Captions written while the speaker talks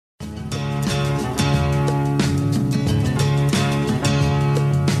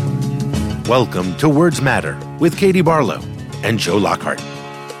Welcome to Words Matter with Katie Barlow and Joe Lockhart.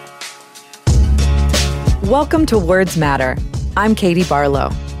 Welcome to Words Matter. I'm Katie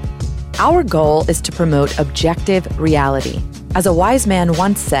Barlow. Our goal is to promote objective reality. As a wise man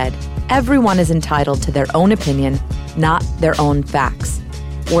once said, everyone is entitled to their own opinion, not their own facts.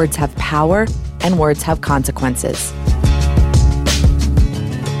 Words have power, and words have consequences.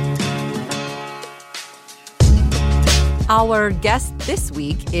 Our guest this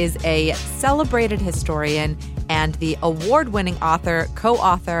week is a celebrated historian and the award-winning author,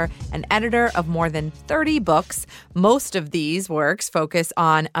 co-author, and editor of more than 30 books. Most of these works focus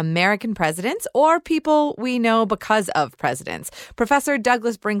on American presidents or people we know because of presidents. Professor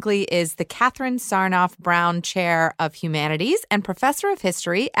Douglas Brinkley is the Catherine Sarnoff Brown Chair of Humanities and Professor of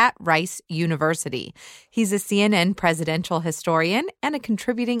History at Rice University. He's a CNN presidential historian and a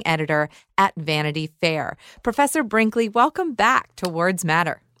contributing editor at Vanity Fair. Professor Brinkley, welcome back to Words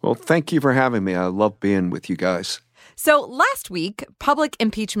Matter. Well, thank you for having me. I love being with you guys. So last week, public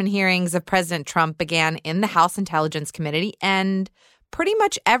impeachment hearings of President Trump began in the House Intelligence Committee, and pretty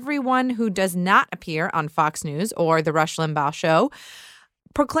much everyone who does not appear on Fox News or The Rush Limbaugh Show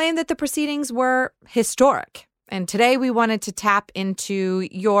proclaimed that the proceedings were historic. And today we wanted to tap into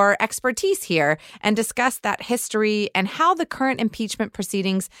your expertise here and discuss that history and how the current impeachment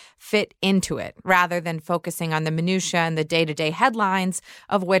proceedings fit into it, rather than focusing on the minutia and the day-to-day headlines,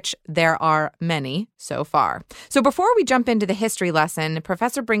 of which there are many so far. So before we jump into the history lesson,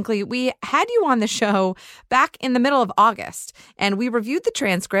 Professor Brinkley, we had you on the show back in the middle of August, and we reviewed the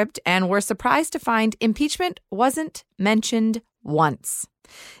transcript and were surprised to find impeachment wasn't mentioned once.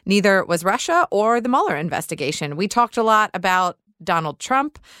 Neither was Russia or the Mueller investigation. We talked a lot about Donald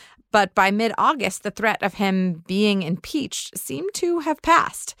Trump, but by mid-August, the threat of him being impeached seemed to have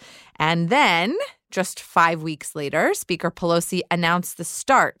passed. And then, just 5 weeks later, Speaker Pelosi announced the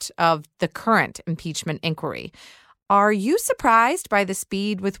start of the current impeachment inquiry. Are you surprised by the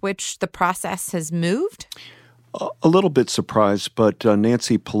speed with which the process has moved? A little bit surprised, but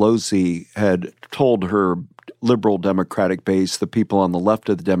Nancy Pelosi had told her liberal Democratic base, the people on the left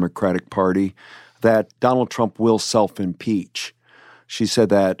of the Democratic Party, that Donald Trump will self-impeach. She said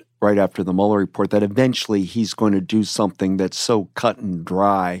that right after the Mueller report, that eventually he's going to do something that's so cut and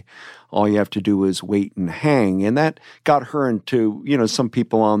dry, all you have to do is wait and hang. And that got her into, some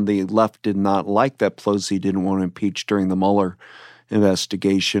people on the left did not like that Pelosi didn't want to impeach during the Mueller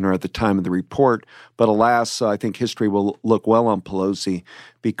investigation or at the time of the report. But alas, I think history will look well on Pelosi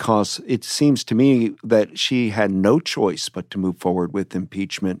because it seems to me that she had no choice but to move forward with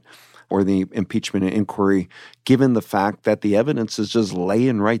impeachment or the impeachment inquiry, given the fact that the evidence is just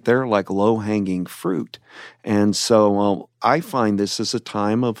laying right there like low-hanging fruit. And so I find this as a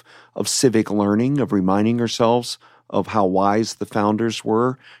time of civic learning, of reminding ourselves of how wise the founders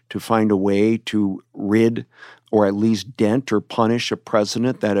were to find a way to rid or at least dent or punish a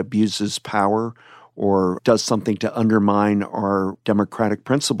president that abuses power or does something to undermine our democratic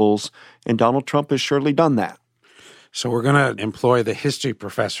principles. And Donald Trump has surely done that. So we're going to employ the history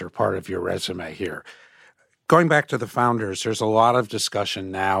professor part of your resume here. Going back to the founders, there's a lot of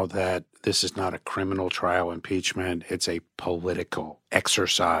discussion now that this is not a criminal trial impeachment. It's a political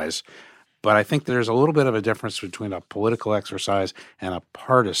exercise. But I think there's a little bit of a difference between a political exercise and a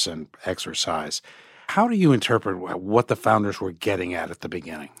partisan exercise. How do you interpret what the founders were getting at the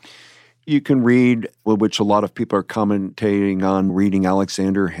beginning? You can read, which a lot of people are commentating on, reading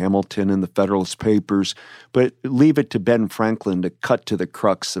Alexander Hamilton in the Federalist Papers, but leave it to Ben Franklin to cut to the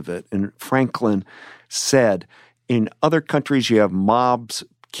crux of it. And Franklin said, in other countries you have mobs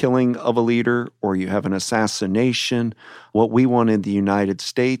killing of a leader or you have an assassination. What we want in the United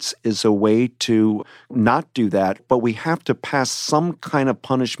States is a way to not do that, but we have to pass some kind of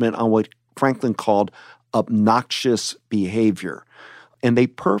punishment on what Franklin called obnoxious behavior. And they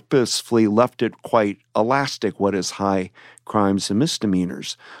purposefully left it quite elastic, what is high crimes and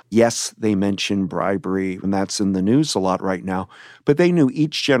misdemeanors. Yes, they mention bribery, and that's in the news a lot right now, but they knew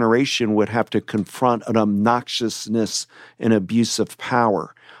each generation would have to confront an obnoxiousness and abuse of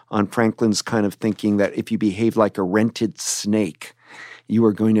power on Franklin's kind of thinking that if you behave like a rented snake, you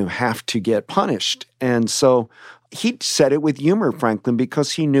are going to have to get punished. And so he said it with humor, Franklin,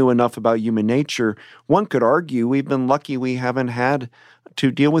 because he knew enough about human nature. One could argue we've been lucky we haven't had to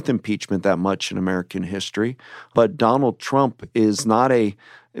deal with impeachment that much in American history. But Donald Trump is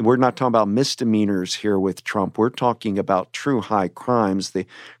we're not talking about misdemeanors here with Trump. We're talking about true high crimes. The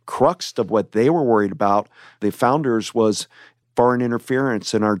crux of what they were worried about, the founders, was foreign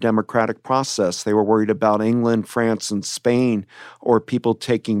interference in our democratic process. They were worried about England, France, and Spain, or people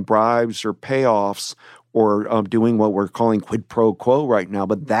taking bribes or payoffs, or doing what we're calling quid pro quo right now.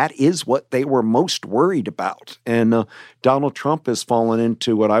 But that is what they were most worried about. And Donald Trump has fallen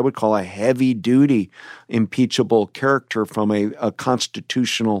into what I would call a heavy-duty impeachable character from a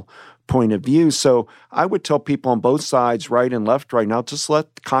constitutional point of view. So I would tell people on both sides, right and left right now, just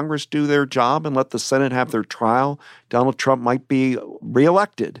let Congress do their job and let the Senate have their trial. Donald Trump might be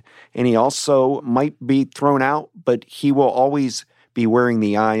reelected, and he also might be thrown out, but he will always be wearing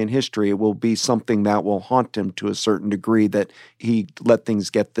the eye in history. It will be something that will haunt him to a certain degree that he let things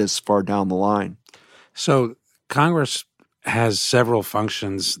get this far down the line. So Congress has several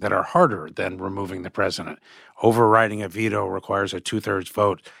functions that are harder than removing the president. Overriding a veto requires a two-thirds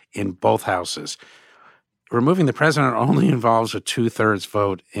vote in both houses. Removing the president only involves a two-thirds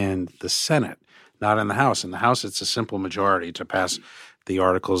vote in the Senate, not in the House. In the House, it's a simple majority to pass the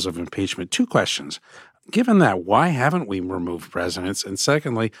articles of impeachment. Two questions. Given that, why haven't we removed presidents? And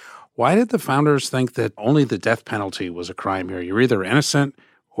secondly, why did the founders think that only the death penalty was a crime here? You're either innocent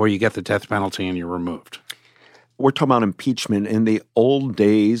or you get the death penalty and you're removed. We're talking about impeachment. In the old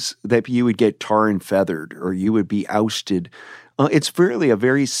days, that you would get tar and feathered or you would be ousted. It's really a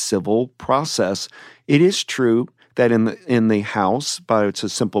very civil process. It is true that in the House, but it's a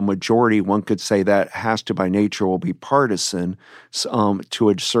simple majority, one could say that has to by nature will be partisan to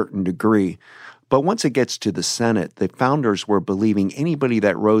a certain degree. But once it gets to the Senate, the founders were believing anybody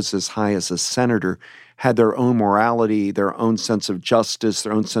that rose as high as a senator had their own morality, their own sense of justice,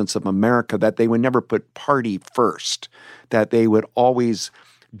 their own sense of America, that they would never put party first, that they would always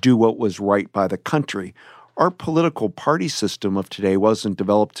do what was right by the country. Our political party system of today wasn't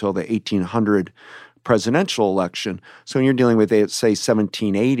developed till the 1800 presidential election. So when you're dealing with, say,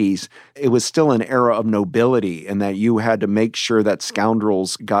 1780s, it was still an era of nobility and that you had to make sure that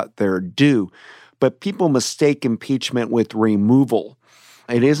scoundrels got their due. But people mistake impeachment with removal.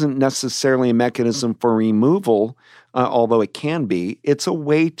 It isn't necessarily a mechanism for removal, although it can be. It's a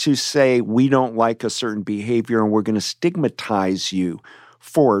way to say we don't like a certain behavior and we're going to stigmatize you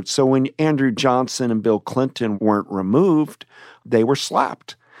for it. So when Andrew Johnson and Bill Clinton weren't removed, they were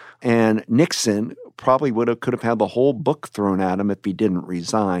slapped. And Nixon probably could have had the whole book thrown at him if he didn't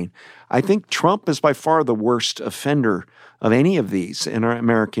resign. I think Trump is by far the worst offender of any of these in our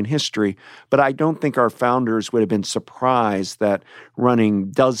American history, but I don't think our founders would have been surprised that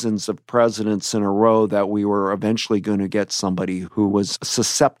running dozens of presidents in a row that we were eventually going to get somebody who was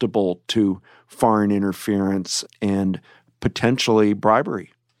susceptible to foreign interference and potentially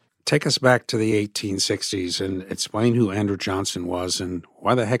bribery. Take us back to the 1860s and explain who Andrew Johnson was and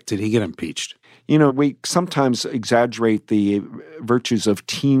why the heck did he get impeached? You know, we sometimes exaggerate the virtues of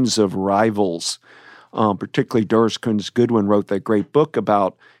teams of rivals. Particularly Doris Kearns Goodwin wrote that great book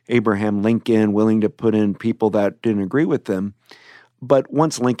about Abraham Lincoln willing to put in people that didn't agree with them. But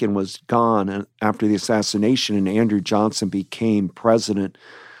once Lincoln was gone and after the assassination and Andrew Johnson became president,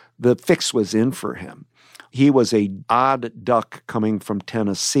 the fix was in for him. He was an odd duck coming from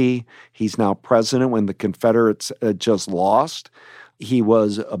Tennessee. He's now president when the Confederates just lost. He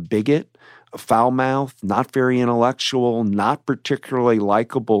was a bigot, a foul-mouthed, not very intellectual, not particularly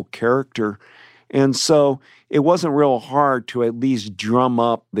likable character. And so it wasn't real hard to at least drum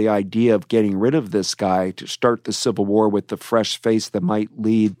up the idea of getting rid of this guy to start the Civil War with the fresh face that might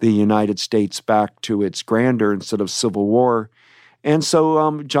lead the United States back to its grandeur instead of civil war. And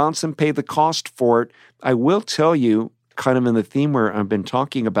so Johnson paid the cost for it. I will tell you, kind of in the theme where I've been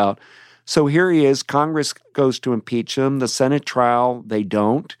talking about, so here he is, Congress goes to impeach him, the Senate trial, they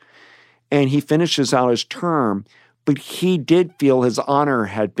don't, and he finishes out his term. But he did feel his honor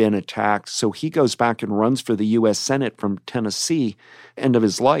had been attacked, so he goes back and runs for the U.S. Senate from Tennessee. End of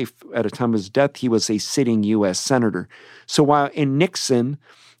his life, at a time of his death, he was a sitting U.S. senator. So while in Nixon,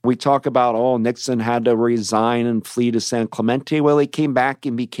 we talk about, Nixon had to resign and flee to San Clemente. Well, he came back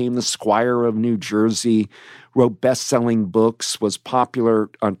and became the Squire of New Jersey, wrote best-selling books, was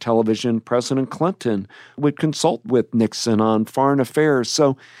popular on television. President Clinton would consult with Nixon on foreign affairs.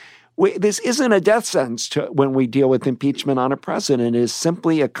 So this isn't a death sentence when we deal with impeachment on a president. It is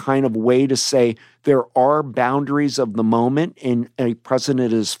simply a kind of way to say there are boundaries of the moment, and a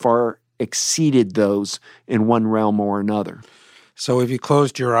president has far exceeded those in one realm or another. So if you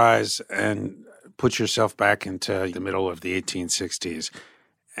closed your eyes and put yourself back into the middle of the 1860s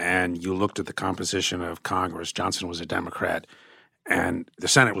and you looked at the composition of Congress, Johnson was a Democrat, and the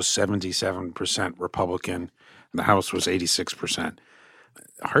Senate was 77% Republican, and the House was 86%.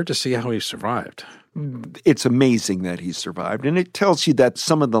 Hard to see how he survived. It's amazing that he survived. And it tells you that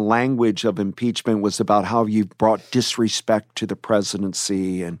some of the language of impeachment was about how you brought disrespect to the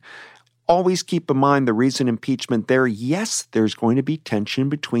presidency. And always keep in mind the reason impeachment there, yes, there's going to be tension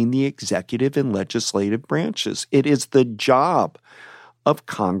between the executive and legislative branches. It is the job of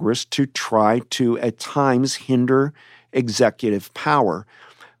Congress to try to, at times, hinder executive power.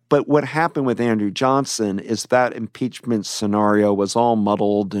 But what happened with Andrew Johnson is that impeachment scenario was all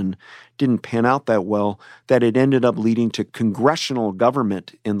muddled and didn't pan out that well, that it ended up leading to congressional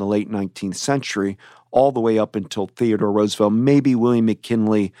government in the late 19th century, all the way up until Theodore Roosevelt, maybe William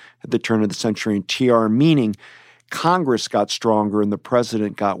McKinley at the turn of the century, and TR, meaning Congress got stronger and the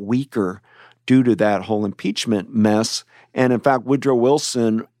president got weaker due to that whole impeachment mess. And in fact, Woodrow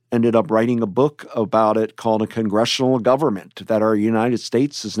Wilson ended up writing a book about it called A Congressional Government, that our United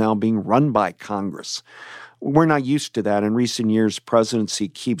States is now being run by Congress. We're not used to that. In recent years, presidency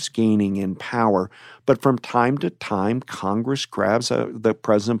keeps gaining in power. But from time to time, Congress grabs the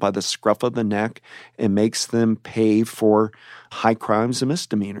president by the scruff of the neck and makes them pay for high crimes and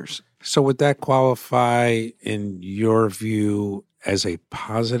misdemeanors. So would that qualify, in your view, as a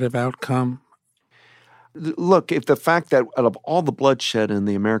positive outcome? Look, if the fact that out of all the bloodshed in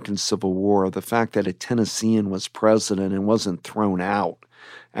the American Civil War, the fact that a Tennessean was president and wasn't thrown out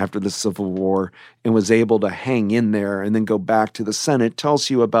after the Civil War and was able to hang in there and then go back to the Senate tells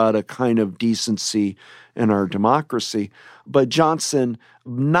you about a kind of decency in our democracy. But Johnson,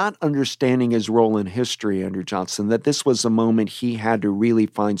 not understanding his role in history, Andrew Johnson, that this was a moment he had to really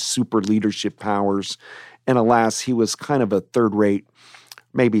find super leadership powers. And alas, he was kind of a third-rate,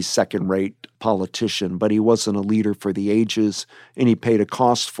 maybe second-rate politician, but he wasn't a leader for the ages, and he paid a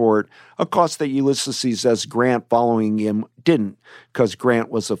cost for it, a cost that Ulysses S. Grant following him didn't, because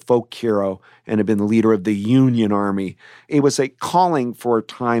Grant was a folk hero and had been the leader of the Union Army. It was a calling for a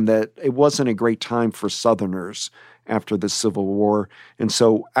time that it wasn't a great time for Southerners after the Civil War. And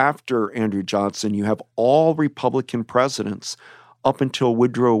so after Andrew Johnson, you have all Republican presidents up until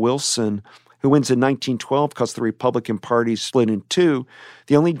Woodrow Wilson, who wins in 1912 because the Republican Party split in two.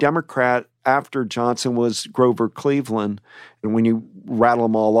 The only Democrat after Johnson was Grover Cleveland. And when you rattle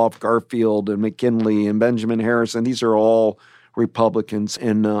them all off, Garfield and McKinley and Benjamin Harrison, these are all Republicans.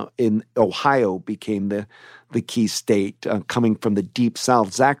 And in Ohio became the key state, coming from the Deep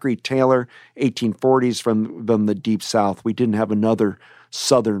South. Zachary Taylor, 1840s from the Deep South. We didn't have another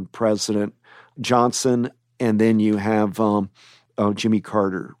Southern president. Johnson, and then you have Jimmy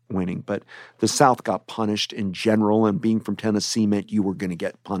Carter winning. But the South got punished in general, and being from Tennessee meant you were going to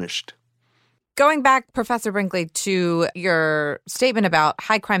get punished. Going back, Professor Brinkley, to your statement about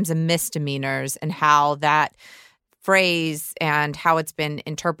high crimes and misdemeanors and how that phrase and how it's been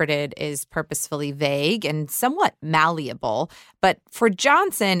interpreted is purposefully vague and somewhat malleable. But for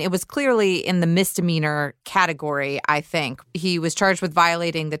Johnson, it was clearly in the misdemeanor category, I think. He was charged with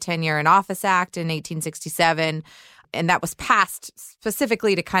violating the Tenure in Office Act in 1867, and that was passed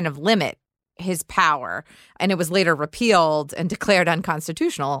specifically to kind of limit his power. And it was later repealed and declared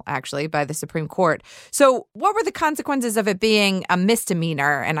unconstitutional, actually, by the Supreme Court. So what were the consequences of it being a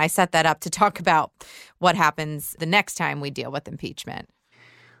misdemeanor? And I set that up to talk about what happens the next time we deal with impeachment.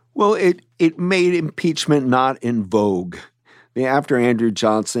 Well, it made impeachment not in vogue. After Andrew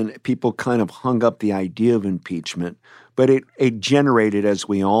Johnson, people kind of hung up the idea of impeachment. But it generated, as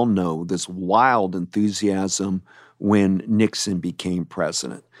we all know, this wild enthusiasm when Nixon became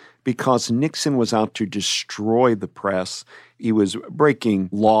president, because Nixon was out to destroy the press. He was breaking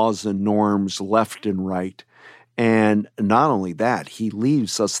laws and norms left and right. And not only that, he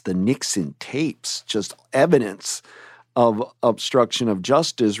leaves us the Nixon tapes, just evidence of obstruction of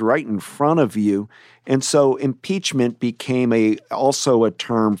justice right in front of you. And so impeachment became also a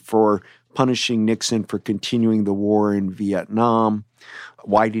term for punishing Nixon for continuing the war in Vietnam,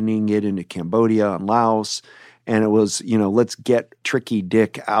 widening it into Cambodia and Laos. And it was, let's get Tricky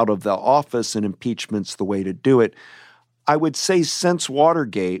Dick out of the office, and impeachment's the way to do it. I would say since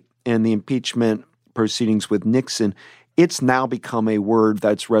Watergate and the impeachment proceedings with Nixon, it's now become a word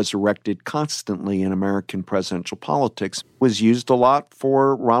that's resurrected constantly in American presidential politics. It was used a lot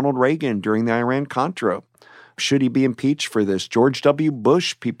for Ronald Reagan during the Iran-Contra. Should he be impeached for this? George W.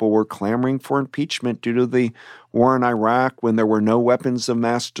 Bush, people were clamoring for impeachment due to the war in Iraq when there were no weapons of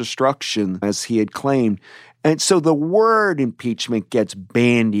mass destruction, as he had claimed. And so the word impeachment gets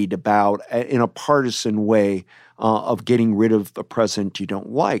bandied about in a partisan way of getting rid of the president you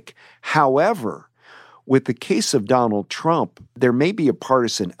don't like. However, with the case of Donald Trump, there may be a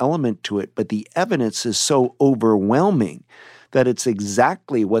partisan element to it, but the evidence is so overwhelming that it's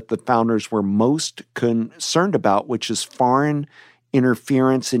exactly what the founders were most concerned about, which is foreign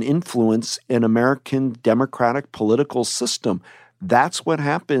interference and influence in American democratic political system. That's what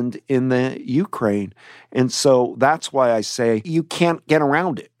happened in the Ukraine. And so that's why I say you can't get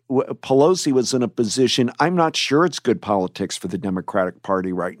around it. Pelosi was in a position, I'm not sure it's good politics for the Democratic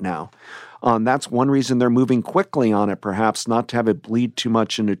Party right now. That's one reason they're moving quickly on it, perhaps not to have it bleed too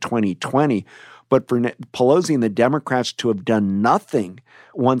much into 2020. But for Pelosi and the Democrats to have done nothing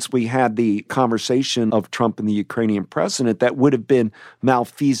once we had the conversation of Trump and the Ukrainian president, that would have been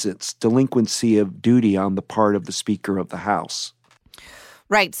malfeasance, delinquency of duty on the part of the Speaker of the House.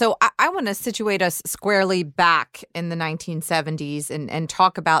 Right. So I want to situate us squarely back in the 1970s and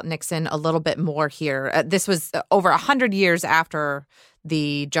talk about Nixon a little bit more here. This was over 100 years after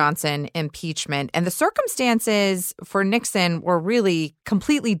the Johnson impeachment, and the circumstances for Nixon were really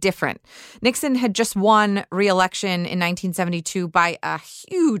completely different. Nixon had just won re-election in 1972 by a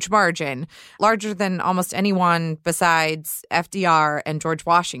huge margin, larger than almost anyone besides FDR and George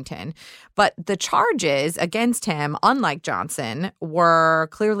Washington. But the charges against him, unlike Johnson, were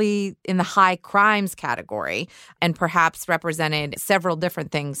clearly in the high crimes category and perhaps represented several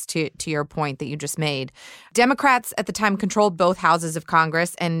different things to your point that you just made. Democrats at the time controlled both houses of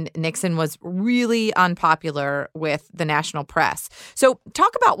Congress, and Nixon was really unpopular with the national press. So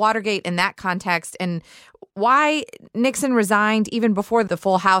talk about Watergate in that context and why Nixon resigned even before the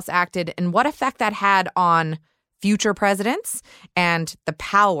full House acted and what effect that had on future presidents and the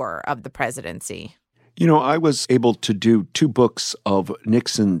power of the presidency. You know, I was able to do 2 books of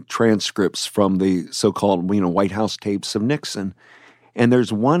Nixon transcripts from the so-called, White House tapes of Nixon. And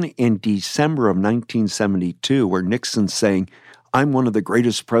there's one in December of 1972 where Nixon's saying, I'm one of the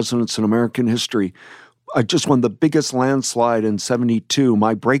greatest presidents in American history. I just won the biggest landslide in 72,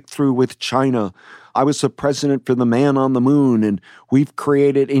 my breakthrough with China. I was the president for the man on the moon, and we've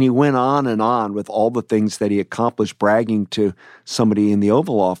created, and he went on with all the things that he accomplished, bragging to somebody in the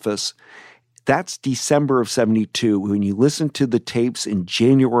Oval Office. That's December of 72. When you listen to the tapes in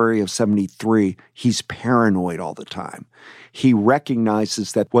January of 73, he's paranoid all the time. He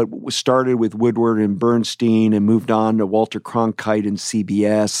recognizes that what started with Woodward and Bernstein and moved on to Walter Cronkite and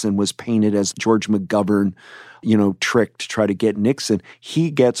CBS and was painted as George McGovern, trick to try to get Nixon.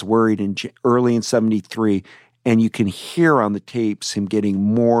 He gets worried early in 73, and you can hear on the tapes him getting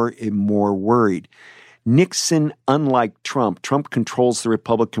more and more worried. Nixon, unlike Trump controls the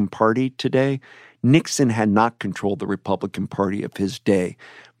Republican Party today. Nixon had not controlled the Republican Party of his day.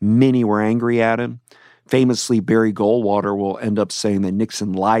 Many were angry at him. Famously, Barry Goldwater will end up saying that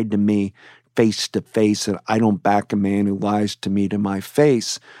Nixon lied to me face to face, and I don't back a man who lies to me to my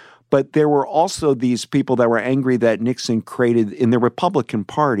face. But there were also these people that were angry that Nixon created in the Republican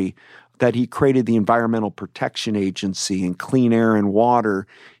Party, that he created the Environmental Protection Agency and clean air and water.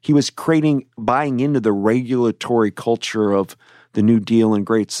 He was buying into the regulatory culture of the New Deal and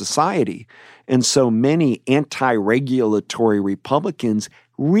Great Society. And so many anti-regulatory Republicans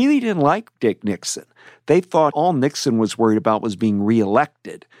really didn't like Dick Nixon. They thought all Nixon was worried about was being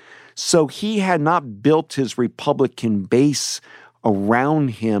reelected. So he had not built his Republican base around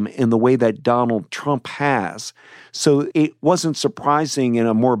him in the way that Donald Trump has. So it wasn't surprising in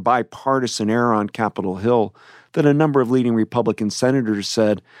a more bipartisan era on Capitol Hill that a number of leading Republican senators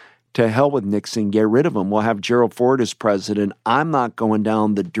said, to hell with Nixon, get rid of him. We'll have Gerald Ford as president. I'm not going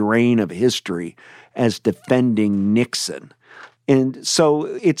down the drain of history as defending Nixon. And so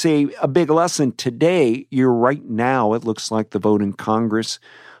it's a big lesson. Today, right now, it looks like the vote in Congress,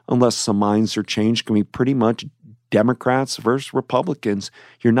 unless some minds are changed, can be pretty much Democrats versus Republicans.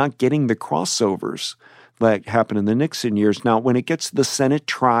 You're not getting the crossovers that happened in the Nixon years. Now, when it gets to the Senate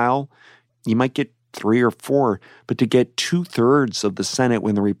trial, you might get 3 or 4, but to get 2/3 of the Senate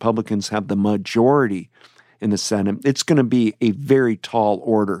when the Republicans have the majority in the Senate, it's going to be a very tall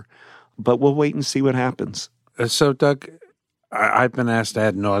order. But we'll wait and see what happens. So, Doug, I've been asked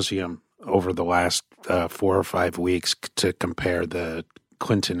ad nauseum over the last 4 or 5 weeks to compare the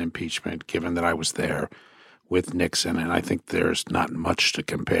Clinton impeachment, given that I was there, with Nixon, and I think there's not much to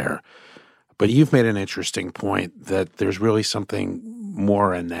compare. But you've made an interesting point that there's really something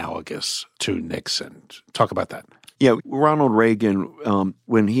more analogous to Nixon. Talk about that. Yeah, Ronald Reagan,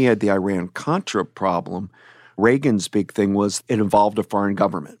 when he had the Iran-Contra problem, Reagan's big thing was it involved a foreign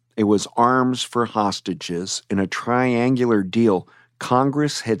government. It was arms for hostages in a triangular deal.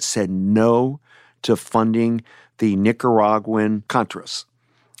 Congress had said no to funding the Nicaraguan Contras.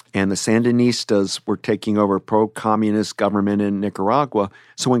 And the Sandinistas were taking over a pro-communist government in Nicaragua.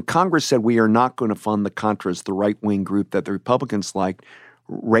 So when Congress said we are not going to fund the Contras, the right-wing group that the Republicans liked,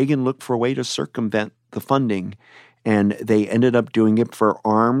 Reagan looked for a way to circumvent the funding. And they ended up doing it for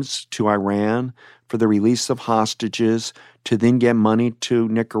arms to Iran, for the release of hostages, to then get money to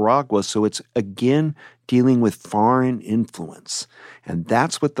Nicaragua. So it's, again, dealing with foreign influence. And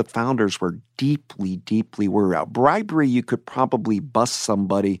that's what the founders were deeply, deeply worried about. Bribery, you could probably bust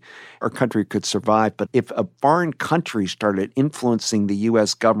somebody, or country could survive. But if a foreign country started influencing the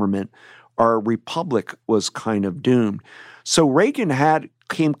U.S. government, our republic was kind of doomed. So Reagan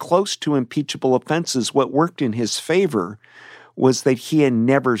came close to impeachable offenses. What worked in his favor was that he had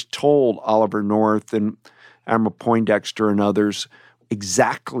never told Oliver North and Admiral Poindexter and others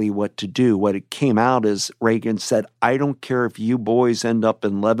exactly what to do. What it came out is Reagan said, I don't care if you boys end up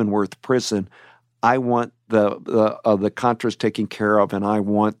in Leavenworth prison. I want the Contras taken care of, and I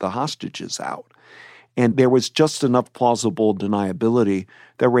want the hostages out. And there was just enough plausible deniability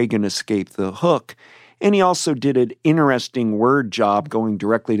that Reagan escaped the hook. And he also did an interesting word job going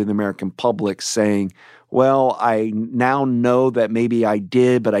directly to the American public saying, well, I now know that maybe I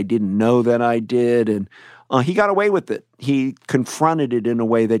did, but I didn't know that I did. And he got away with it. He confronted it in a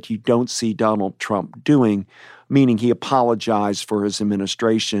way that you don't see Donald Trump doing, meaning he apologized for his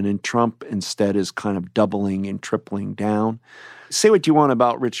administration, and Trump instead is kind of doubling and tripling down. Say what you want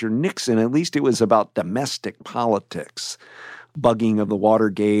about Richard Nixon, at least it was about domestic politics, bugging of the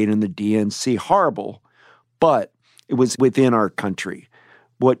Watergate and the DNC, horrible, but it was within our country.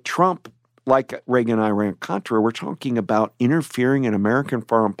 What Trump, like Reagan-Iran-Contra, we're talking about interfering in American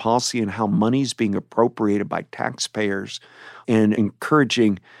foreign policy and how money's being appropriated by taxpayers and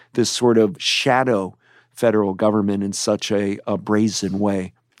encouraging this sort of shadow federal government in such a brazen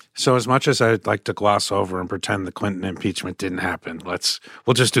way. So as much as I'd like to gloss over and pretend the Clinton impeachment didn't happen,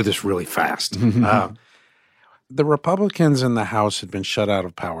 we'll just do this really fast. The Republicans in the House had been shut out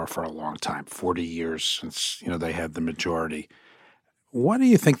of power for a long time, 40 years since they had the majority. What do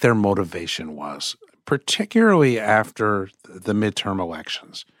you think their motivation was, particularly after the midterm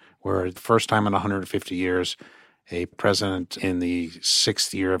elections, where the first time in 150 years, a president in the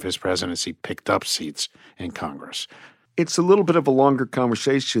sixth year of his presidency picked up seats in Congress? It's a little bit of a longer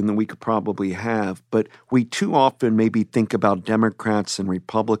conversation than we could probably have, but we too often maybe think about Democrats and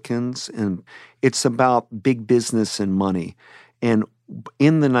Republicans, and it's about big business and money. And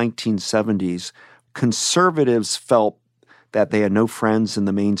in the 1970s, conservatives felt that they had no friends in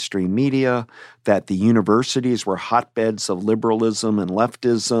the mainstream media, that the universities were hotbeds of liberalism and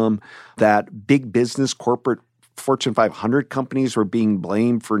leftism, that big business, corporate Fortune 500 companies were being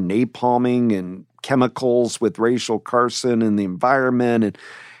blamed for napalming and chemicals with Rachel Carson and the environment.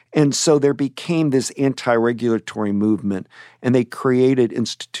 And so there became this anti-regulatory movement, and they created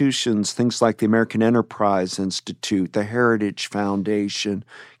institutions, things like the American Enterprise Institute, the Heritage Foundation,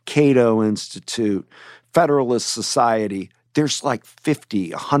 Cato Institute, Federalist Society. There's like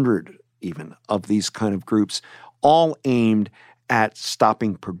 50, 100 even of these kind of groups, all aimed at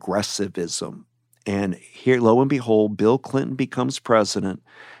stopping progressivism. And here, lo and behold, Bill Clinton becomes president.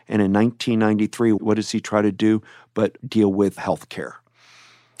 And in 1993, what does he try to do but deal with health care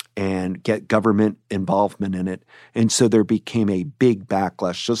and get government involvement in it? And so there became a big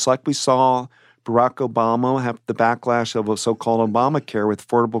backlash, just like we saw Barack Obama have the backlash of a so-called Obamacare with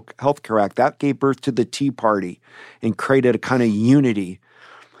Affordable Health Care Act. That gave birth to the Tea Party and created a kind of unity.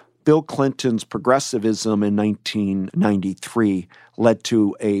 Bill Clinton's progressivism in 1993 led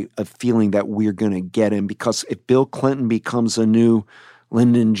to a feeling that we're going to get him, because if Bill Clinton becomes a new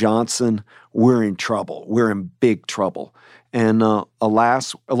Lyndon Johnson, we're in trouble. We're in big trouble. And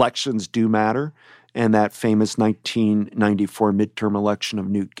alas, elections do matter. And that famous 1994 midterm election of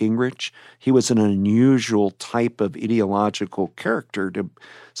Newt Gingrich, he was an unusual type of ideological character to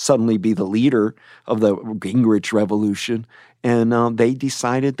suddenly be the leader of the Gingrich revolution. And they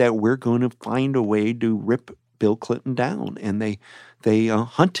decided that we're going to find a way to rip Bill Clinton down. And they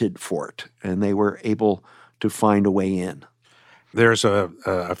hunted for it, and they were able to find a way in. There's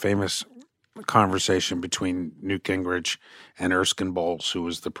a famous conversation between Newt Gingrich and Erskine Bowles, who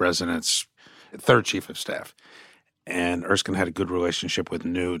was the president's third chief of staff. And Erskine had a good relationship with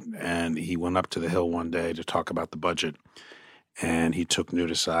Newt, and he went up to the Hill one day to talk about the budget. And he took Newt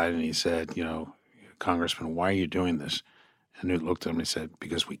aside and he said, Congressman, why are you doing this? And Newt looked at him and he said,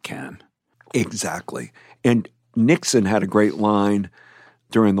 because we can. Exactly. And Nixon had a great line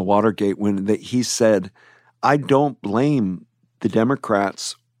during the Watergate when he said, I don't blame the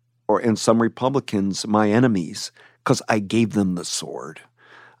Democrats and some Republicans, my enemies, because I gave them the sword.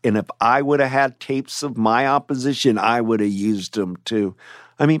 And if I would have had tapes of my opposition, I would have used them too.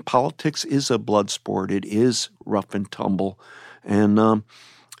 I mean, politics is a blood sport. It is rough and tumble. And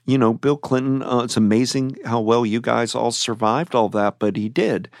Bill Clinton, it's amazing how well you guys all survived all that, but he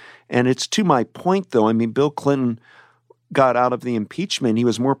did. And it's to my point, though. I mean, Bill Clinton got out of the impeachment. He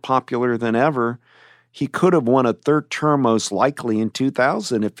was more popular than ever. He could have won a third term most likely in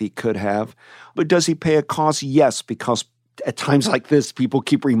 2000 if he could have. But does he pay a cost? Yes, because at times like this, people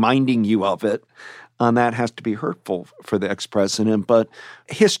keep reminding you of it. And that has to be hurtful for the ex-president. But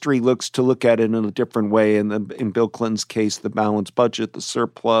history looks at it in a different way. And in Bill Clinton's case, the balanced budget, the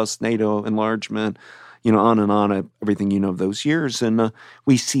surplus, NATO enlargement, on and on, everything of those years. And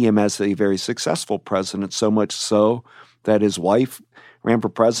we see him as a very successful president, so much so that his wife ran for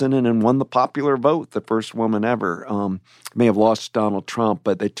president and won the popular vote, the first woman ever. May have lost Donald Trump,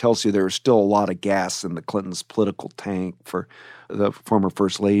 but it tells you there was still a lot of gas in the Clintons' political tank for the former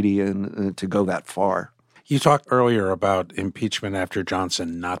First Lady and to go that far. You talked earlier about impeachment after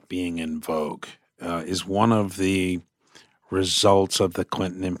Johnson not being in vogue. Is one of the results of the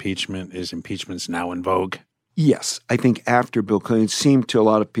Clinton impeachment is impeachment's now in vogue? Yes. I think after Bill Clinton, it seemed to a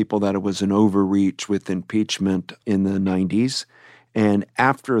lot of people that it was an overreach with impeachment in the 90s. And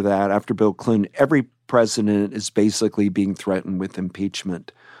after that, after Bill Clinton, every president is basically being threatened with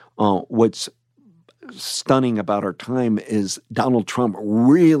impeachment. What's stunning about our time is Donald Trump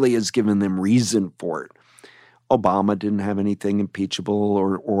really has given them reason for it. Obama didn't have anything impeachable,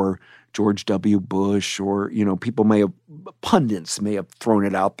 or George W. Bush, or, pundits may have thrown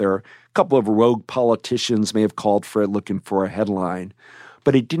it out there. A couple of rogue politicians may have called for it looking for a headline,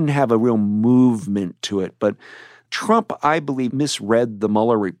 but it didn't have a real movement to it. But Trump, I believe, misread the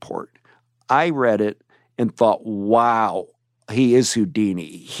Mueller report. I read it and thought, wow, he is Houdini.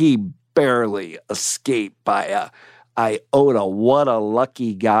 He barely escaped by a iota. What a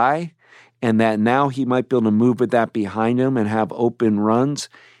lucky guy. And that now he might be able to move with that behind him and have open runs.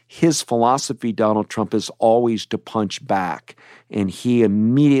 His philosophy, Donald Trump, is always to punch back. And he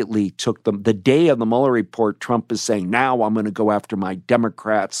immediately took them. The day of the Mueller report, Trump is saying, now I'm going to go after my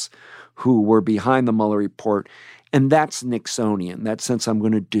Democrats who were behind the Mueller report. And that's Nixonian. That sense, I'm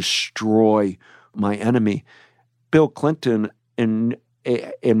going to destroy my enemy. Bill Clinton, in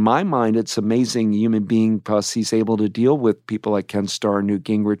my mind, it's amazing human being because he's able to deal with people like Ken Starr and Newt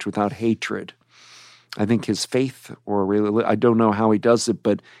Gingrich without hatred. I think his faith, I don't know how he does it,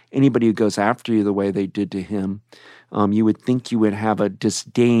 but anybody who goes after you the way they did to him, you would think you would have a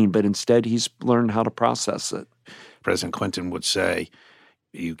disdain, but instead he's learned how to process it. President Clinton would say,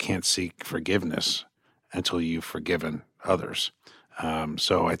 you can't seek forgiveness until you've forgiven others.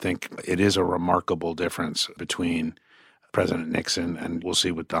 So I think it is a remarkable difference between President Nixon and we'll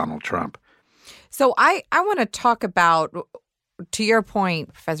see with Donald Trump. So I want to talk about, to your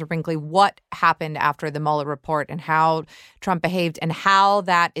point, Professor Brinkley, what happened after the Mueller report and how Trump behaved and how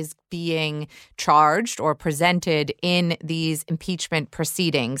that is being charged or presented in these impeachment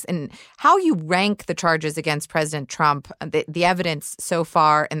proceedings and how you rank the charges against President Trump, the evidence so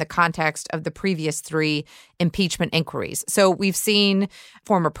far in the context of the previous three impeachment inquiries. So we've seen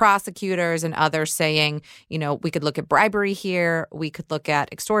former prosecutors and others saying, we could look at bribery here, we could look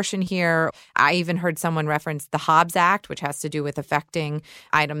at extortion here. I even heard someone reference the Hobbs Act, which has to do with affecting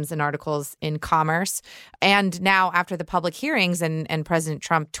items and articles in commerce. And now after the public hearings and President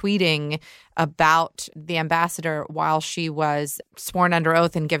Trump tweeting about the ambassador while she was sworn under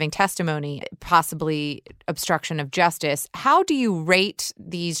oath and giving testimony, possibly obstruction of justice. How do you rate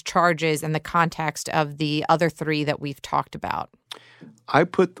these charges in the context of the other three that we've talked about? I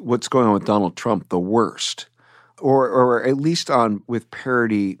put what's going on with Donald Trump the worst, or at least on with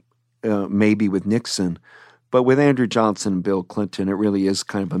parity, maybe with Nixon. But with Andrew Johnson and Bill Clinton, it really is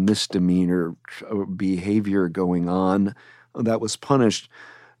kind of a misdemeanor behavior going on that was punished.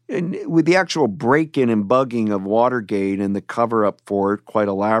 And with the actual break-in and bugging of Watergate and the cover-up for it, quite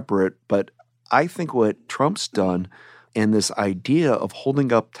elaborate. But I think what Trump's done and this idea of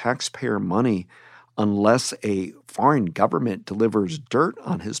holding up taxpayer money unless a foreign government delivers dirt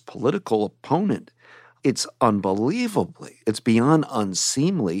on his political opponent, it's unbelievably, it's beyond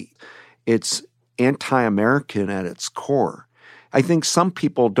unseemly. It's anti-American at its core. I think some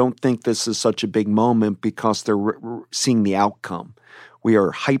people don't think this is such a big moment because they're seeing the outcome. We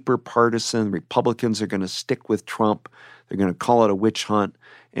are hyper-partisan. Republicans are going to stick with Trump. They're going to call it a witch hunt.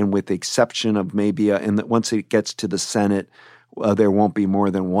 And with the exception of maybe, and that once it gets to the Senate, there won't be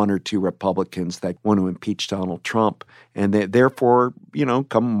more than one or two Republicans that want to impeach Donald Trump. And therefore,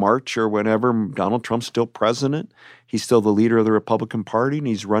 come March or whenever, Donald Trump's still president. He's still the leader of the Republican Party, and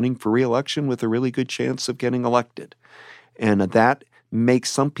he's running for re-election with a really good chance of getting elected. And that makes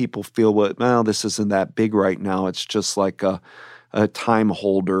some people feel, well, this isn't that big right now. It's just like a time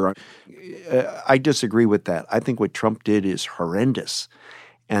holder. I disagree with that. I think what Trump did is horrendous.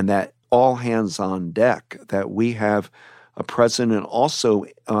 and that all hands on deck, that we have a president also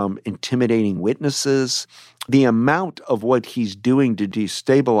intimidating witnesses. The amount of what he's doing to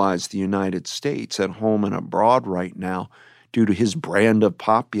destabilize the United States at home and abroad right now due to his brand of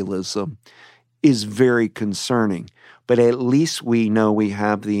populism is very concerning. But at least we know we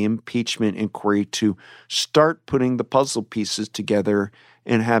have the impeachment inquiry to start putting the puzzle pieces together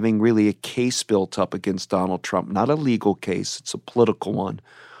and having really a case built up against Donald Trump. Not a legal case, it's a political one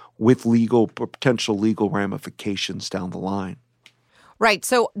with potential legal ramifications down the line. Right.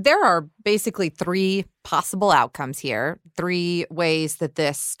 So there are basically three possible outcomes here, three ways that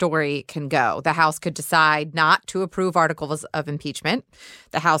this story can go. The House could decide not to approve articles of impeachment.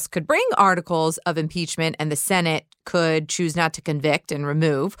 The House could bring articles of impeachment, and the Senate could choose not to convict and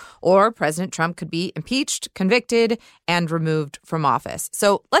remove. Or President Trump could be impeached, convicted, and removed from office.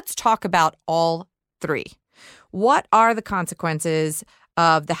 So let's talk about all three. What are the consequences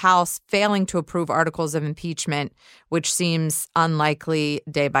of the House failing to approve articles of impeachment, which seems unlikely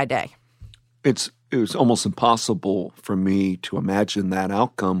day by day? It was almost impossible for me to imagine that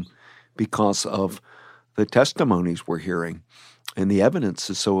outcome because of the testimonies we're hearing. And the evidence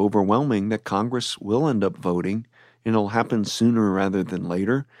is so overwhelming that Congress will end up voting, and it'll happen sooner rather than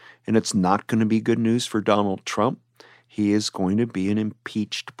later. And it's not going to be good news for Donald Trump. He is going to be an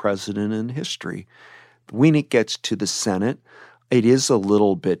impeached president in history. When it gets to the Senate, it is a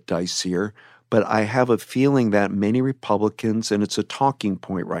little bit dicier, but I have a feeling that many Republicans, and it's a talking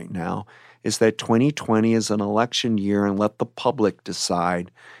point right now, is that 2020 is an election year and let the public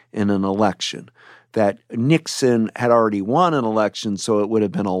decide in an election. That Nixon had already won an election, so it would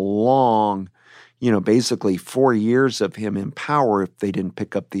have been a long, basically 4 years of him in power if they didn't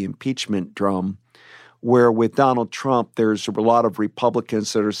pick up the impeachment drum. Where with Donald Trump, there's a lot of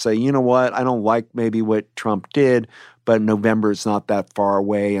Republicans that are saying, you know what, I don't like maybe what Trump did, but November is not that far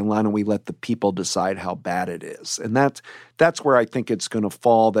away, and why don't we let the people decide how bad it is? And that's where I think it's going to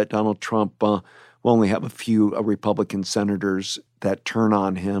fall, that Donald Trump will only have a few Republican senators that turn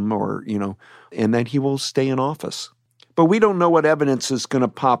on him and that he will stay in office. But we don't know what evidence is going to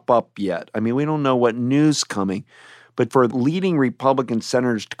pop up yet. I mean, we don't know what news coming. But for leading Republican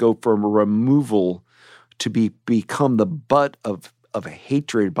senators to go from a removal to become the butt of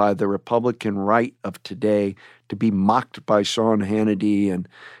hatred by the Republican right of today, to be mocked by Sean Hannity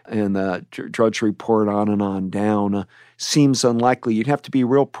and the Drudge Report on down, seems unlikely. You'd have to be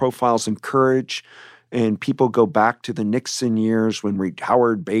real profiles in courage, and people go back to the Nixon years when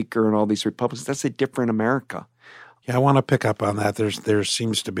Howard Baker and all these Republicans. That's a different America. Yeah, I want to pick up on that. There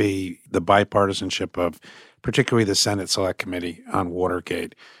seems to be the bipartisanship of particularly the Senate Select Committee on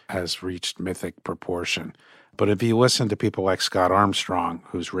Watergate has reached mythic proportion. But if you listen to people like Scott Armstrong,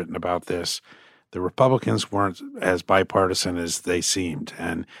 who's written about this, the Republicans weren't as bipartisan as they seemed,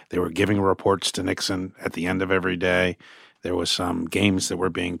 and they were giving reports to Nixon at the end of every day. There was some games that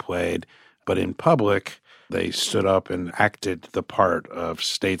were being played, but in public, they stood up and acted the part of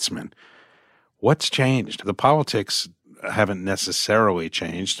statesmen. What's changed? The politics haven't necessarily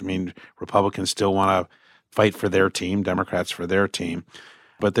changed. I mean, Republicans still want to fight for their team, Democrats for their team.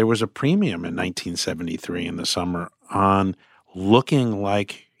 But there was a premium in 1973 in the summer on looking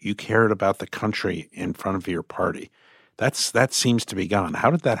like you cared about the country in front of your party. That seems to be gone. How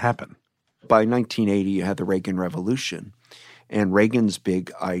did that happen? By 1980, you had the Reagan Revolution. And Reagan's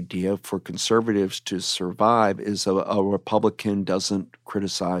big idea for conservatives to survive is a Republican doesn't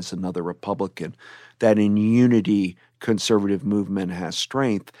criticize another Republican, that in unity, conservative movement has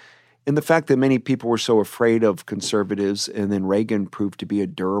strength. And the fact that many people were so afraid of conservatives, and then Reagan proved to be a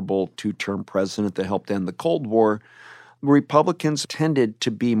durable two-term president that helped end the Cold War, Republicans tended to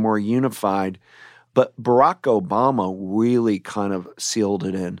be more unified. But Barack Obama really kind of sealed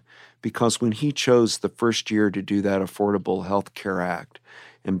it in, because when he chose the first year to do that Affordable Health Care Act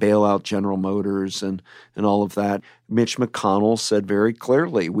and bail out General Motors and all of that, Mitch McConnell said very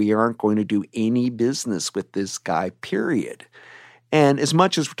clearly, we aren't going to do any business with this guy, period. And as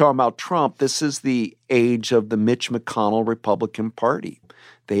much as we're talking about Trump, this is the age of the Mitch McConnell Republican Party.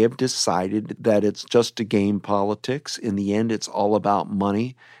 They have decided that it's just a game politics. In the end, it's all about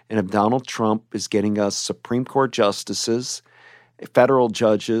money. And if Donald Trump is getting us Supreme Court justices, federal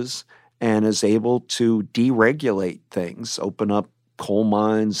judges, and is able to deregulate things, open up coal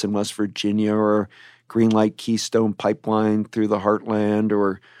mines in West Virginia or Greenlight Keystone Pipeline through the heartland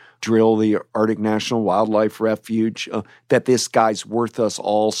or drill the Arctic National Wildlife Refuge, that this guy's worth us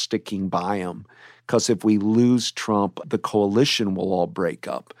all sticking by him. Because if we lose Trump, the coalition will all break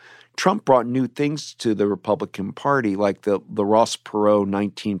up. Trump brought new things to the Republican Party, like the Ross Perot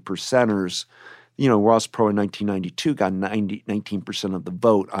 19%ers, Ross Perot in 1992 got 19% of the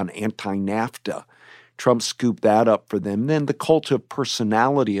vote on anti-NAFTA. Trump scooped that up for them. Then the cult of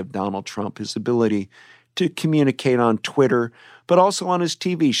personality of Donald Trump, his ability to communicate on Twitter, but also on his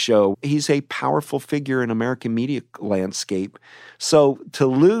TV show. He's a powerful figure in American media landscape. So to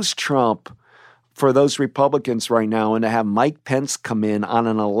lose Trump for those Republicans right now and to have Mike Pence come in on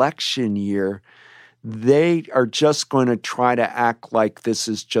an election year, they are just going to try to act like this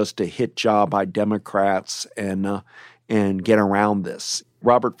is just a hit job by Democrats and get around this.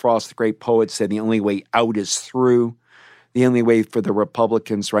 Robert Frost, the great poet, said the only way out is through. The only way for the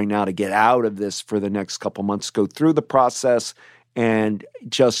Republicans right now to get out of this for the next couple months, go through the process and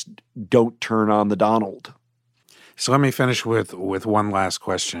just don't turn on the Donald. So let me finish with one last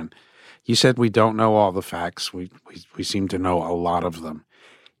question. You said we don't know all the facts. We seem to know a lot of them.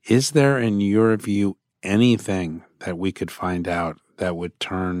 Is there, in your view, anything that we could find out that would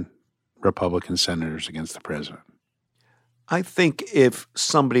turn Republican senators against the president? I think if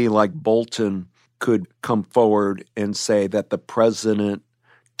somebody like Bolton could come forward and say that the president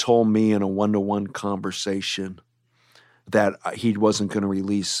told me in a one-to-one conversation that he wasn't going to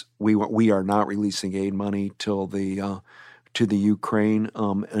release, we are not releasing aid money till to the Ukraine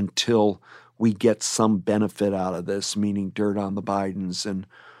until we get some benefit out of this, meaning dirt on the Bidens and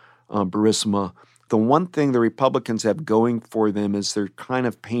Burisma. The one thing the Republicans have going for them is they're kind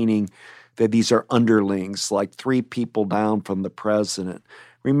of painting that these are underlings, like 3 people down from the president.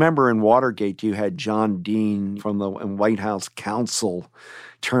 Remember in Watergate, you had John Dean from the White House counsel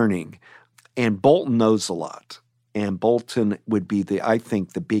turning, and Bolton knows a lot. And Bolton would be I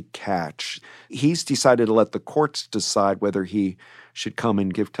think, the big catch. He's decided to let the courts decide whether he should come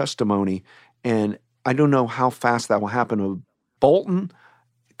and give testimony. And I don't know how fast that will happen. Bolton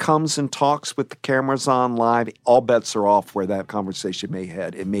comes and talks with the cameras on live, all bets are off where that conversation may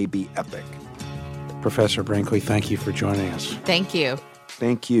head. It may be epic. Professor Brinkley, thank you for joining us. Thank you.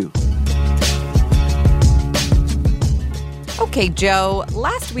 Thank you. Okay, Joe,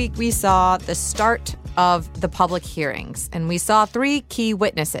 last week we saw the start of the public hearings, and we saw 3 key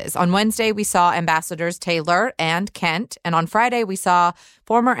witnesses. On Wednesday, we saw Ambassadors Taylor and Kent, and on Friday, we saw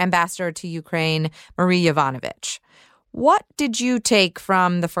former ambassador to Ukraine, Marie Yovanovitch. What did you take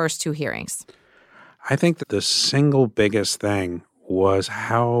from the first 2 hearings? I think that the single biggest thing was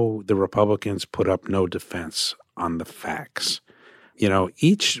how the Republicans put up no defense on the facts.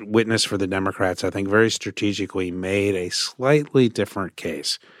 Each witness for the Democrats, I think, very strategically made a slightly different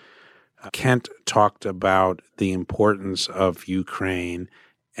case. Kent talked about the importance of Ukraine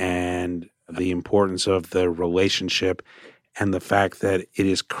and the importance of the relationship and the fact that it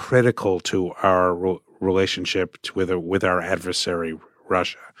is critical to our relationship with our adversary,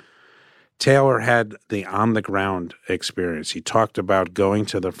 Russia. Taylor had the on-the-ground experience. He talked about going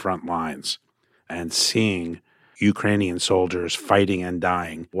to the front lines and seeing Ukrainian soldiers fighting and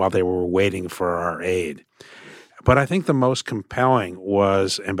dying while they were waiting for our aid. But I think the most compelling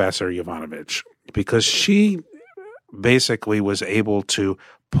was Ambassador Yovanovitch, because she basically was able to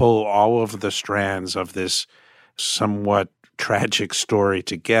pull all of the strands of this somewhat tragic story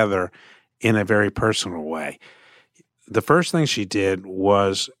together in a very personal way. The first thing she did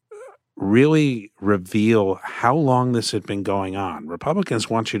was really reveal how long this had been going on. Republicans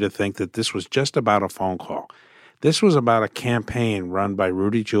want you to think that this was just about a phone call. This was about a campaign run by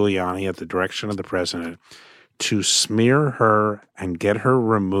Rudy Giuliani at the direction of the president to smear her and get her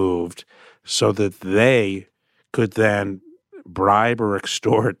removed so that they could then bribe or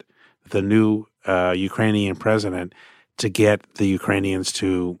extort the new Ukrainian president to get the Ukrainians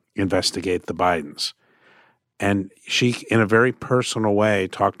to investigate the Bidens. And she, in a very personal way,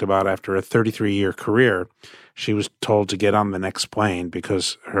 talked about after a 33-year career, she was told to get on the next plane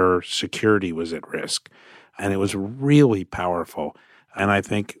because her security was at risk. And it was really powerful. And I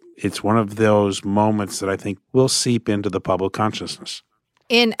think it's one of those moments that I think will seep into the public consciousness.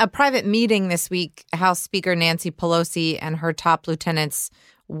 In a private meeting this week, House Speaker Nancy Pelosi and her top lieutenants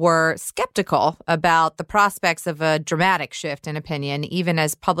were skeptical about the prospects of a dramatic shift in opinion, even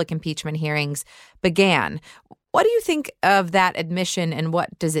as public impeachment hearings began. What do you think of that admission, and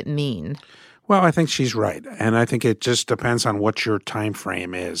what does it mean? Well, I think she's right. And I think it just depends on what your time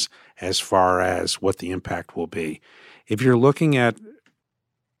frame is as far as what the impact will be. If you're looking at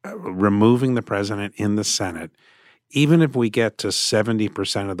removing the president in the Senate, even if we get to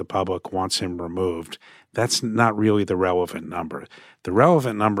 70% of the public wants him removed, that's not really the relevant number. The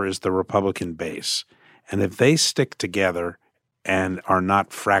relevant number is the Republican base. And if they stick together and are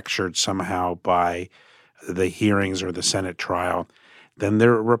not fractured somehow by the hearings or the Senate trial, then the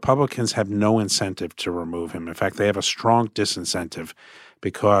Republicans have no incentive to remove him. In fact, they have a strong disincentive,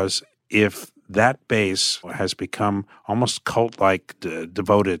 because if that base has become almost cult-like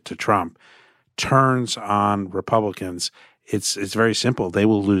devoted to Trump, turns on Republicans, it's very simple. They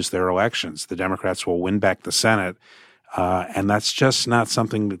will lose their elections. The Democrats will win back the Senate, and that's just not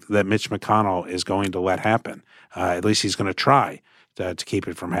something that Mitch McConnell is going to let happen. At least he's going to try to keep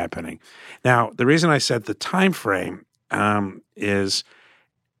it from happening. Now, the reason I said the time frame is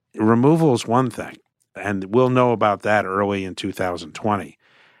removal is one thing, and we'll know about that early in 2020.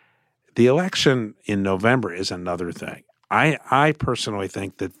 The election in November is another thing. I personally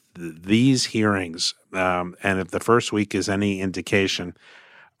think that these hearings, and if the first week is any indication,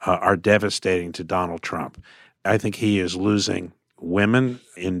 are devastating to Donald Trump. I think he is losing women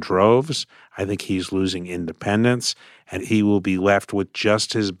in droves. I think he's losing independents, and he will be left with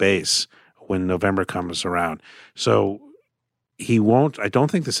just his base when November comes around. So he won't, I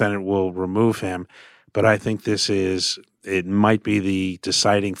don't think the Senate will remove him, but I think it might be the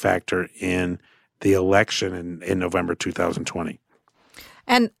deciding factor in the election in November 2020.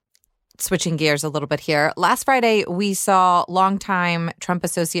 And switching gears a little bit here, last Friday we saw longtime Trump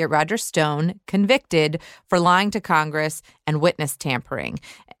associate Roger Stone convicted for lying to Congress and witness tampering.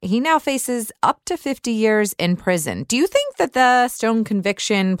 He now faces up to 50 years in prison. Do you think that the Stone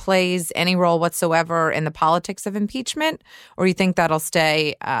conviction plays any role whatsoever in the politics of impeachment, or do you think that'll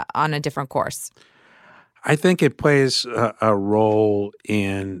stay on a different course? I think it plays a role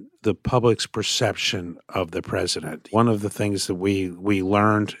in the public's perception of the president. One of the things that we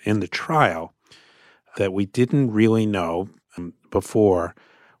learned in the trial that we didn't really know before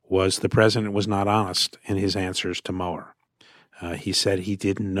was the president was not honest in his answers to Mueller. He said he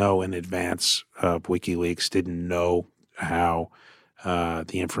didn't know in advance of WikiLeaks, didn't know how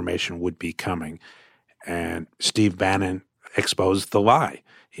the information would be coming. And Steve Bannon exposed the lie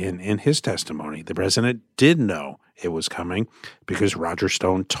in his testimony. The president did know it was coming because Roger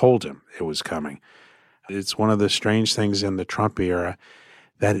Stone told him it was coming. It's one of the strange things in the Trump era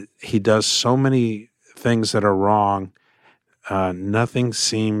that he does so many things that are wrong. Nothing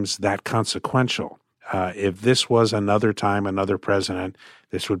seems that consequential. If this was another time, another president,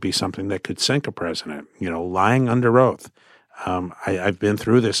 this would be something that could sink a president, lying under oath. I've been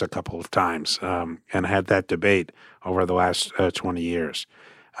through this a couple of times and had that debate over the last 20 years.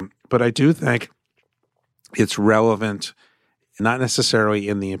 But I do think it's relevant, not necessarily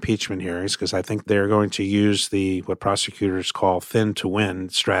in the impeachment hearings, because I think they're going to use what prosecutors call thin to win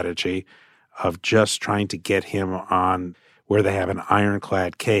strategy of just trying to get him on where they have an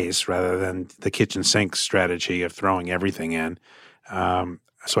ironclad case rather than the kitchen sink strategy of throwing everything in.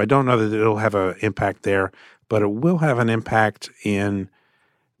 So I don't know that it'll have an impact there, but it will have an impact in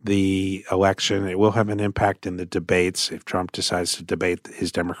the election. It will have an impact in the debates if Trump decides to debate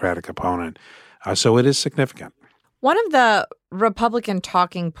his Democratic opponent. So it is significant. One of the Republican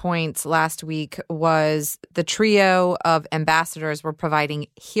talking points last week was the trio of ambassadors were providing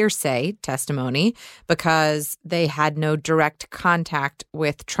hearsay testimony because they had no direct contact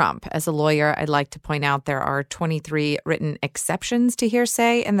with Trump. As a lawyer, I'd like to point out there are 23 written exceptions to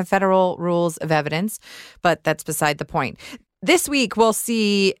hearsay in the federal rules of evidence, but that's beside the point. This week, we'll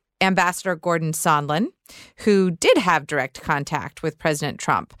see Ambassador Gordon Sondland, who did have direct contact with President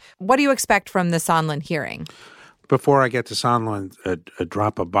Trump. What do you expect from the Sondland hearing? Before I get to Sondland,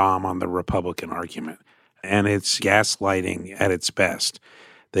 drop a bomb on the Republican argument, and it's gaslighting at its best.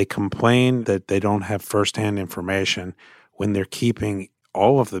 They complain that they don't have firsthand information when they're keeping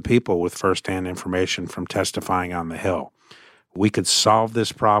all of the people with firsthand information from testifying on the Hill. We could solve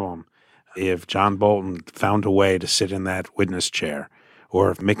this problem if John Bolton found a way to sit in that witness chair,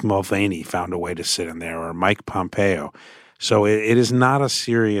 or if Mick Mulvaney found a way to sit in there, or Mike Pompeo. So it is not a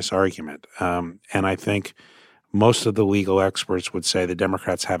serious argument. And I think most of the legal experts would say the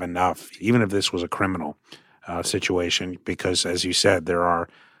Democrats have enough, even if this was a criminal situation, because, as you said, there are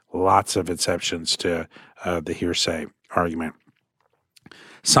lots of exceptions to the hearsay argument.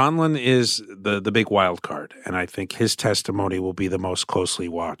 Sondland is the big wild card, and I think his testimony will be the most closely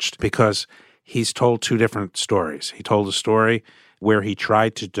watched because he's told two different stories. He told a story where he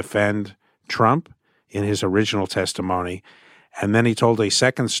tried to defend Trump in his original testimony, and then he told a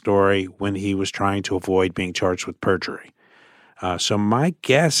second story when he was trying to avoid being charged with perjury. So my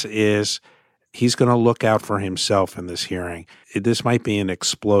guess is he's going to look out for himself in this hearing. This might be an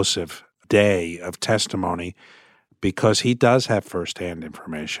explosive day of testimony because he does have firsthand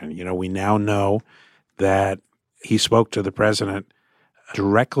information. We now know that he spoke to the president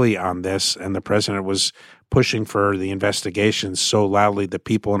directly on this, and the president was pushing for the investigation so loudly that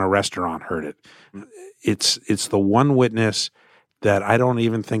people in a restaurant heard it. It's the one witness that I don't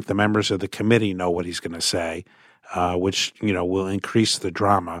even think the members of the committee know what he's going to say. which, will increase the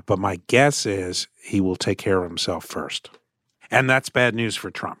drama. But my guess is he will take care of himself first. And that's bad news for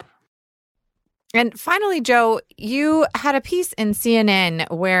Trump. And finally, Joe, you had a piece in CNN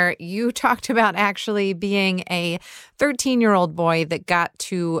where you talked about actually being a 13-year-old boy that got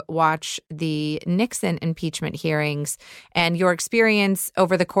to watch the Nixon impeachment hearings and your experience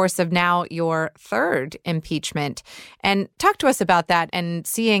over the course of now your third impeachment. And talk to us about that and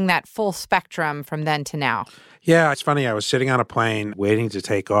seeing that full spectrum from then to now. Yeah, it's funny. I was sitting on a plane waiting to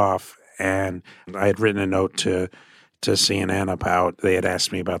take off, and I had written a note to CNN about, they had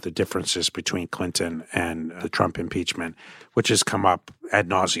asked me about the differences between Clinton and the Trump impeachment, which has come up ad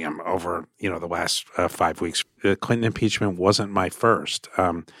nauseum over, the last 5 weeks. The Clinton impeachment wasn't my first.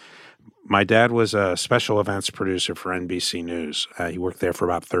 My dad was a special events producer for NBC News. He worked there for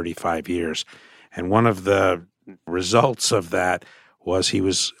about 35 years. And one of the results of that was he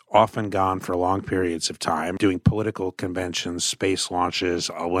was often gone for long periods of time, doing political conventions, space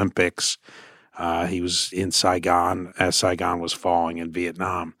launches, Olympics. He was in Saigon as Saigon was falling in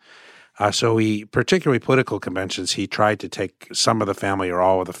Vietnam. So particularly political conventions, he tried to take some of the family or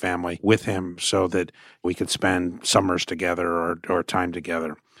all of the family with him so that we could spend summers together or time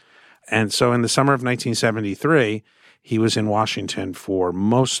together. And so in the summer of 1973, he was in Washington for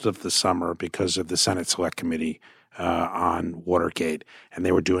most of the summer because of the Senate Select Committee on Watergate, and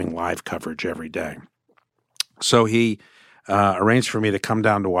they were doing live coverage every day. So he arranged for me to come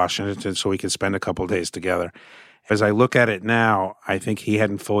down to Washington so we could spend a couple of days together. As I look at it now, I think he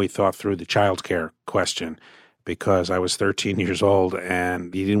hadn't fully thought through the childcare question because I was 13 years old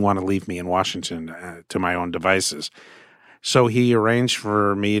and he didn't want to leave me in Washington to my own devices. So he arranged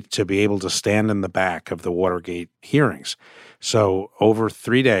for me to be able to stand in the back of the Watergate hearings. So over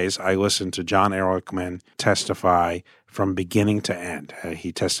 3 days, I listened to John Ehrlichman testify from beginning to end.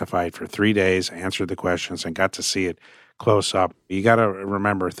 He testified for 3 days, answered the questions, and got to see it close up. You got to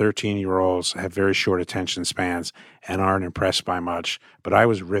remember 13-year-olds have very short attention spans and aren't impressed by much, but I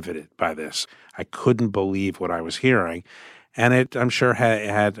was riveted by this. I couldn't believe what I was hearing, and it, I'm sure,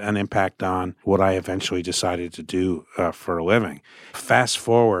 had an impact on what I eventually decided to do for a living. Fast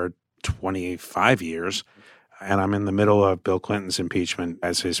forward 25 years, and I'm in the middle of Bill Clinton's impeachment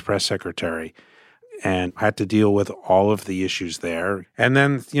as his press secretary, and had to deal with all of the issues there. And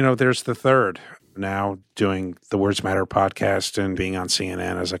then, there's the third. Now doing the Words Matter podcast and being on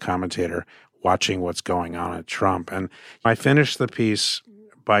CNN as a commentator, watching what's going on at Trump. And I finished the piece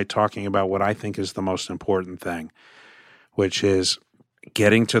by talking about what I think is the most important thing, which is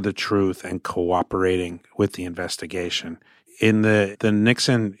getting to the truth and cooperating with the investigation. In the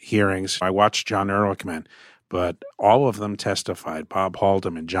Nixon hearings, I watched John Ehrlichman, but all of them testified. Bob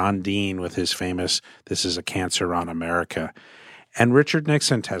Haldeman, John Dean with his famous "This is a Cancer on America." And Richard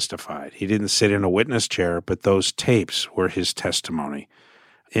Nixon testified. He didn't sit in a witness chair, but those tapes were his testimony.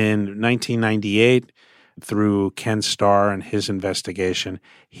 In 1998, through Ken Starr and his investigation,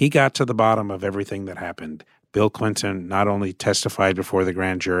 he got to the bottom of everything that happened. Bill Clinton not only testified before the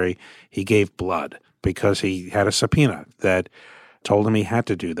grand jury, he gave blood because he had a subpoena that told him he had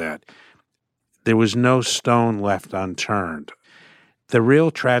to do that. There was no stone left unturned. The real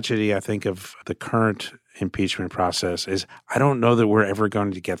tragedy, I think, of the current impeachment process is I don't know that we're ever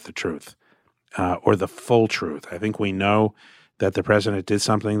going to get the truth or the full truth. I think we know that the president did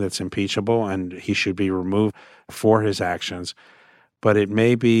something that's impeachable and he should be removed for his actions. But it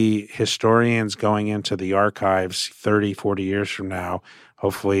may be historians going into the archives 30, 40 years from now.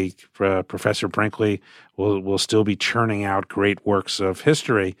 Hopefully, Professor Brinkley will still be churning out great works of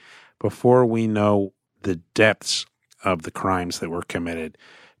history before we know the depths of the crimes that were committed,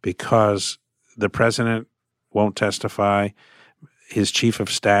 because the president won't testify. His chief of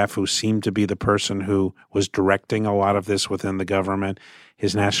staff, who seemed to be the person who was directing a lot of this within the government,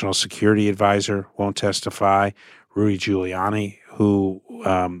 his national security advisor won't testify. Rudy Giuliani, who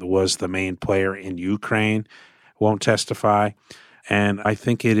was the main player in Ukraine, won't testify. And I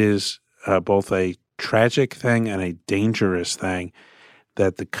think it is both a tragic thing and a dangerous thing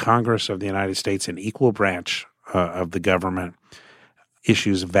that the Congress of the United States, an equal branch of the government,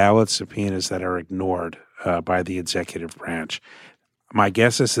 issues valid subpoenas that are ignored by the executive branch. My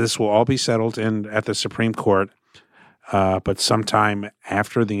guess is this will all be settled at the Supreme Court, but sometime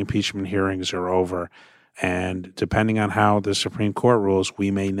after the impeachment hearings are over. And depending on how the Supreme Court rules,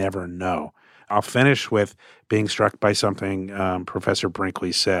 we may never know. I'll finish with being struck by something Professor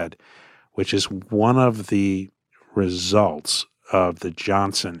Brinkley said, which is one of the results of the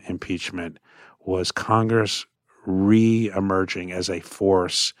Johnson impeachment was Congress re-emerging as a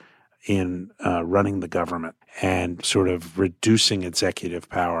force in running the government and sort of reducing executive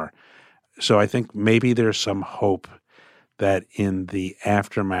power. So I think maybe there's some hope that in the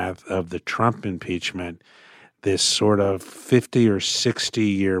aftermath of the Trump impeachment, this sort of 50 or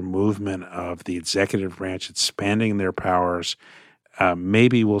 60-year movement of the executive branch expanding their powers,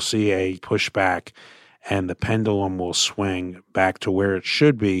 maybe we'll see a pushback and the pendulum will swing back to where it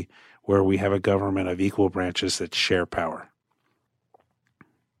should be, where we have a government of equal branches that share power.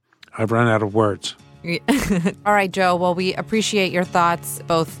 I've run out of words. All right, Joe. Well, we appreciate your thoughts,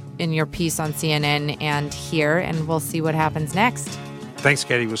 both in your piece on CNN and here, and we'll see what happens next. Thanks,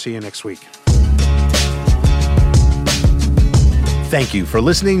 Katie. We'll see you next week. Thank you for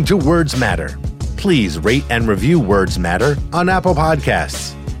listening to Words Matter. Please rate and review Words Matter on Apple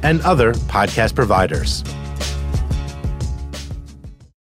Podcasts and other podcast providers.